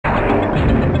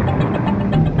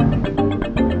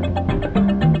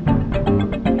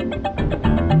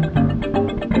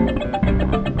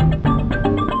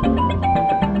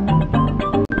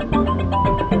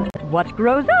What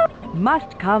grows up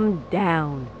must come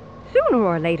down. Sooner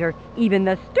or later, even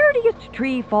the sturdiest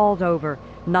tree falls over,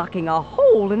 knocking a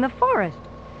hole in the forest.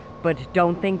 But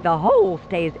don't think the hole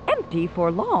stays empty for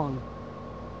long.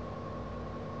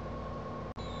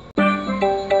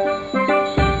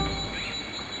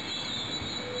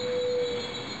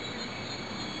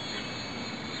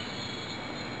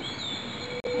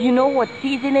 You know what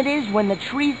season it is when the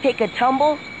trees take a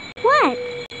tumble? What?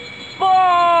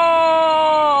 Fall!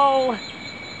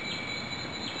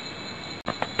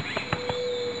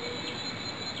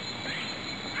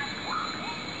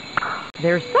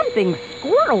 There's something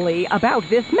squirrely about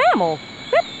this mammal.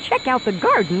 Let's check out the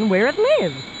garden where it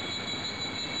lives.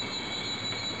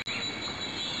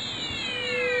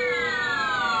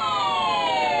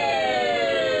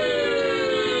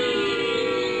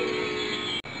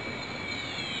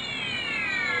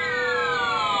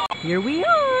 Here we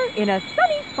are, in a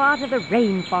sunny spot of the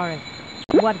rainforest.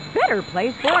 What better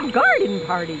place for a garden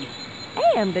party?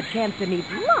 And the chance to meet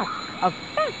lots of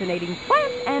fascinating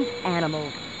plants and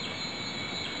animals.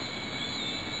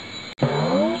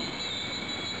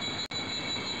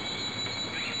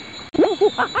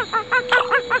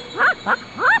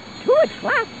 To it,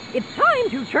 class! It's time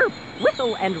to chirp,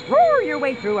 whistle, and roar your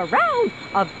way through a round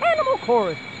of animal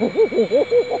chorus.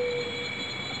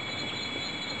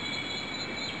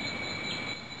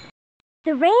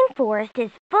 The rainforest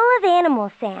is full of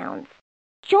animal sounds.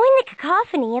 Join the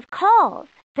cacophony of calls,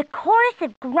 the chorus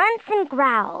of grunts and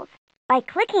growls, by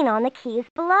clicking on the keys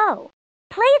below.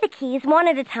 Play the keys one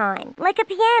at a time, like a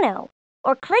piano,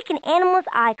 or click an animal's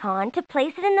icon to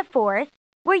place it in the forest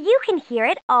where you can hear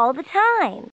it all the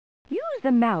time. Use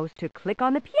the mouse to click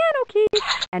on the piano keys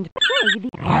and play the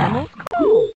animal's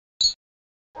call.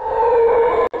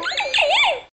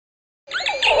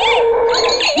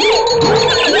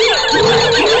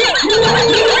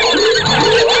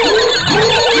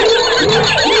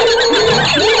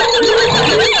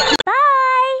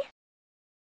 Bye!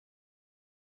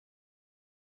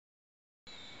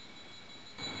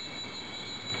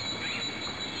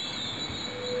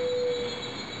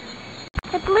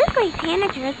 The blue-gray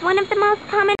tanager is one of the most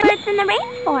common birds in the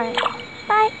rainforest.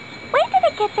 But where did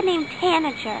it get the name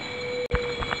tanager?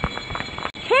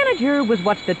 Tanager was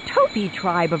what the Topi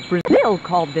tribe of Brazil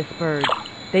called this bird.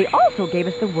 They also gave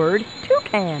us the word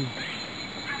toucan.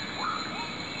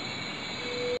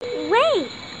 Wait,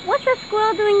 what's a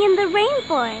squirrel doing in the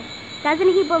rainforest? Doesn't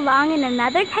he belong in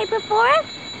another type of forest?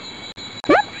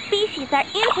 Some species are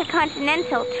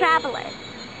intercontinental travelers.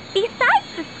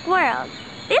 Besides the squirrels,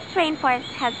 this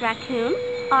rainforest has raccoons,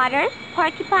 otters,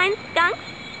 porcupines, skunks,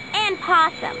 and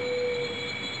possums.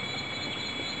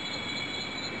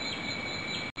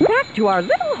 Back to our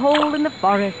little hole in the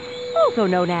forest, also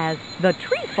known as the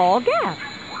Treefall Gap.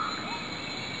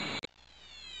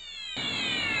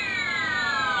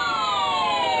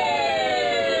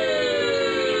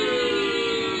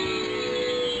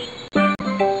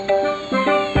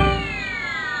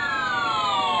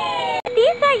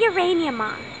 These are uranium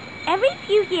moths. Every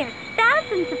few years,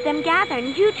 thousands of them gather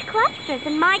in huge clusters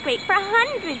and migrate for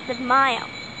hundreds of miles.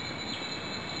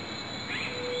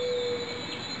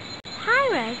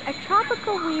 Hyras are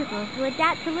tropical weasels who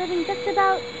adapt to living just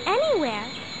about anywhere.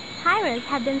 Hyras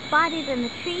have been spotted in the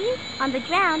trees, on the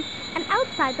ground, and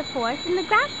outside the forest in the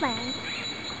grasslands.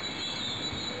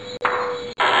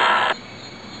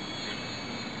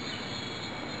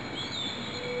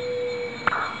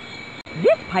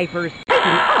 This piper's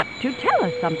picking up to tell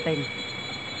us something.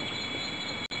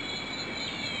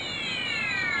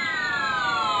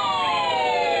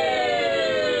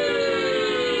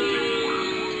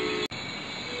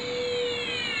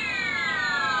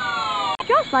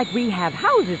 Just like we have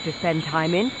houses to spend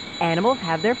time in, animals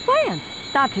have their plants,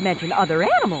 not to mention other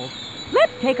animals.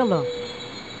 Let's take a look.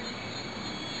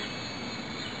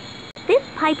 This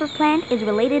piper plant is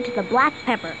related to the black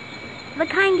pepper, the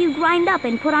kind you grind up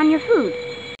and put on your food.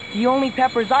 The only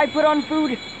peppers I put on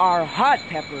food are hot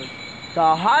peppers.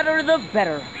 The hotter the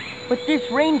better. But this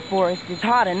rainforest is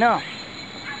hot enough.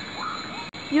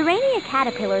 Urania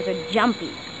caterpillars are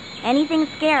jumpy. Anything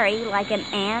scary, like an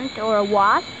ant or a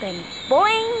wasp, and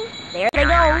boing, there they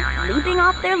go, leaping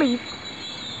off their leaf.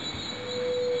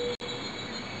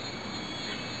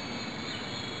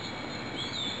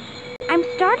 I'm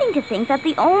starting to think that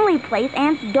the only place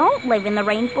ants don't live in the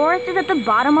rainforest is at the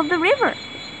bottom of the river.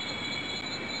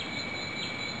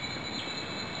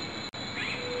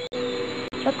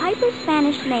 The piper's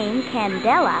Spanish name,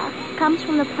 candela, comes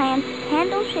from the plant's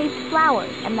candle-shaped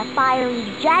flowers and the fiery,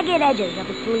 jagged edges of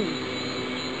its leaves.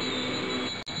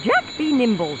 Jack be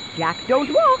nimble, Jack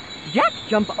don't walk, Jack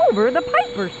jump over the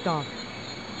piper stalk.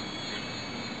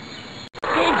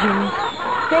 Pigeons?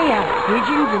 They have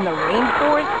pigeons in the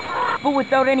rainforest? But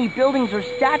without any buildings or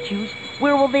statues,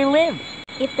 where will they live?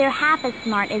 If they're half as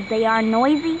smart as they are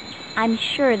noisy, I'm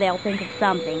sure they'll think of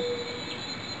something.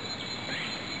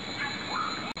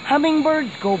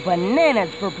 Hummingbirds go bananas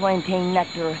for plantain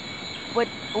nectar. But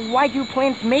why do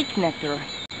plants make nectar?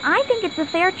 I think it's a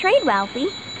fair trade, Ralphie.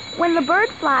 When the bird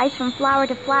flies from flower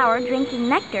to flower drinking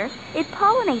nectar, it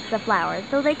pollinates the flowers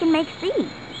so they can make seeds.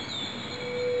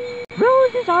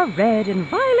 Roses are red and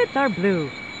violets are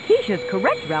blue. Keisha's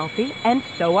correct, Ralphie, and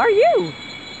so are you.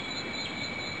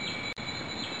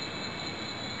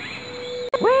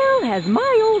 Well, as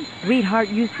my old sweetheart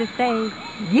used to say,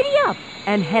 giddy up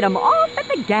and head 'em off at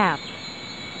the gap.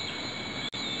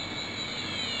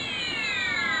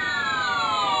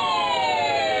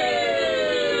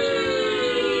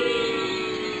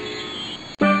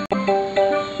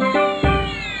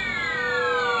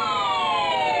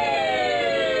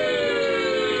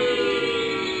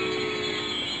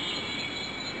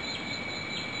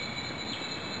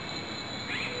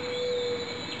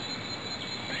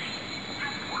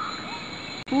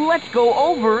 Let's go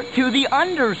over to the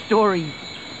understory.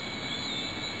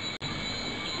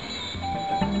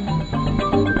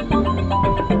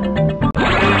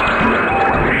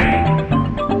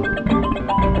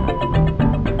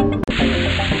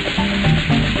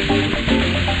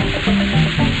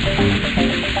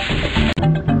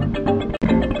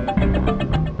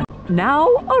 Now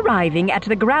arriving at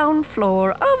the ground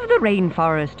floor of the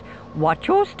rainforest. Watch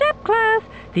your step, class.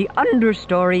 The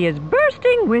understory is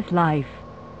bursting with life.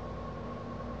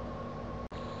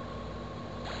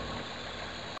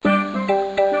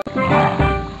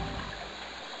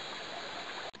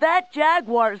 That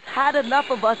jaguar's had enough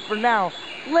of us for now.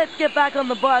 Let's get back on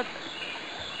the bus.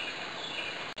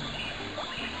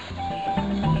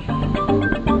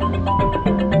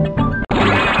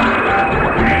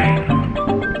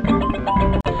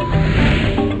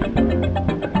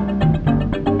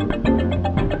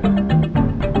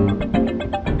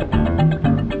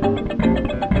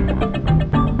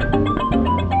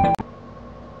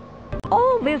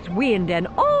 This wind and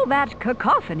all that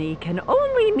cacophony can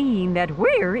only mean that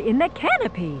we're in the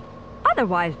canopy,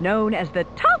 otherwise known as the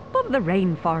top of the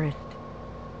rainforest.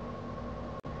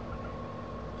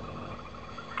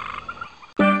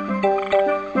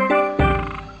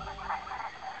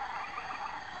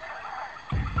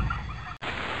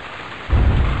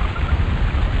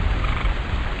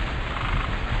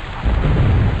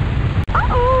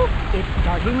 Uh-oh, it's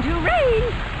starting to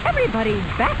rain. Everybody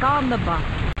back on the bus.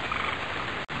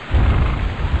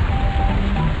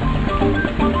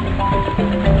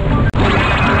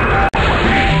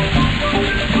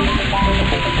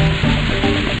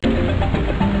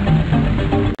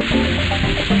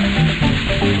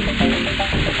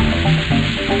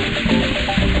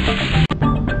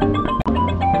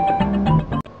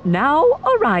 Now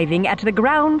arriving at the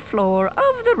ground floor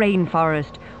of the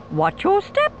rainforest. Watch your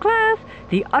step, class.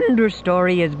 The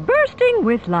understory is bursting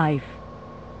with life.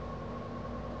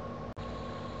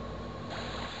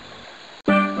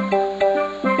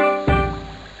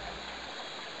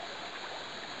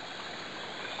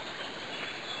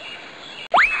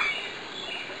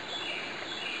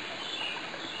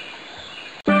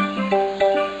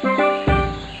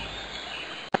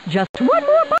 Just one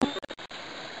more bus.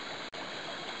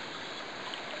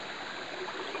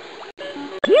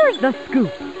 Here's the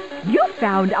scoop. You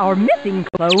found our missing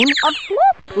clone of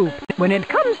sloth poop. When it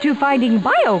comes to finding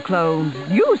bioclones,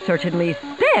 you certainly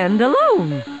stand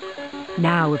alone.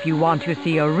 Now, if you want to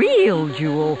see a real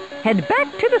jewel, head back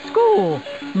to the school.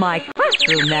 My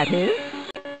classroom, that is.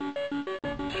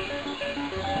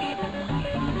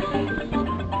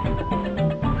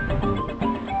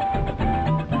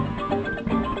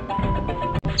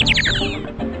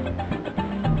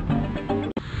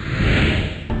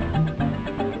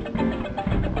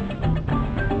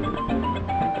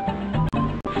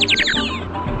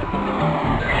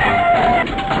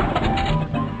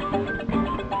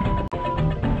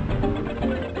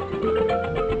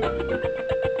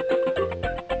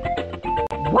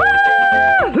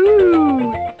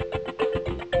 Wahoo!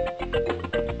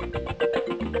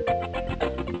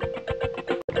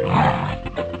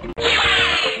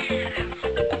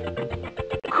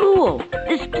 Cool!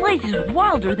 This place is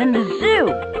wilder than the zoo!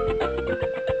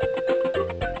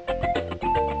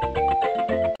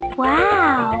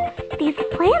 Wow! These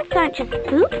plants aren't just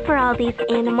food for all these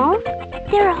animals.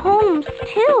 They're homes,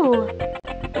 too.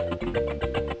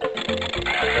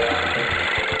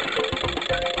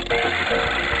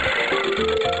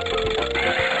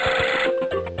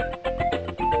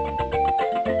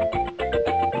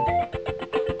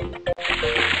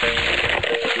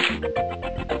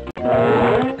 Bye.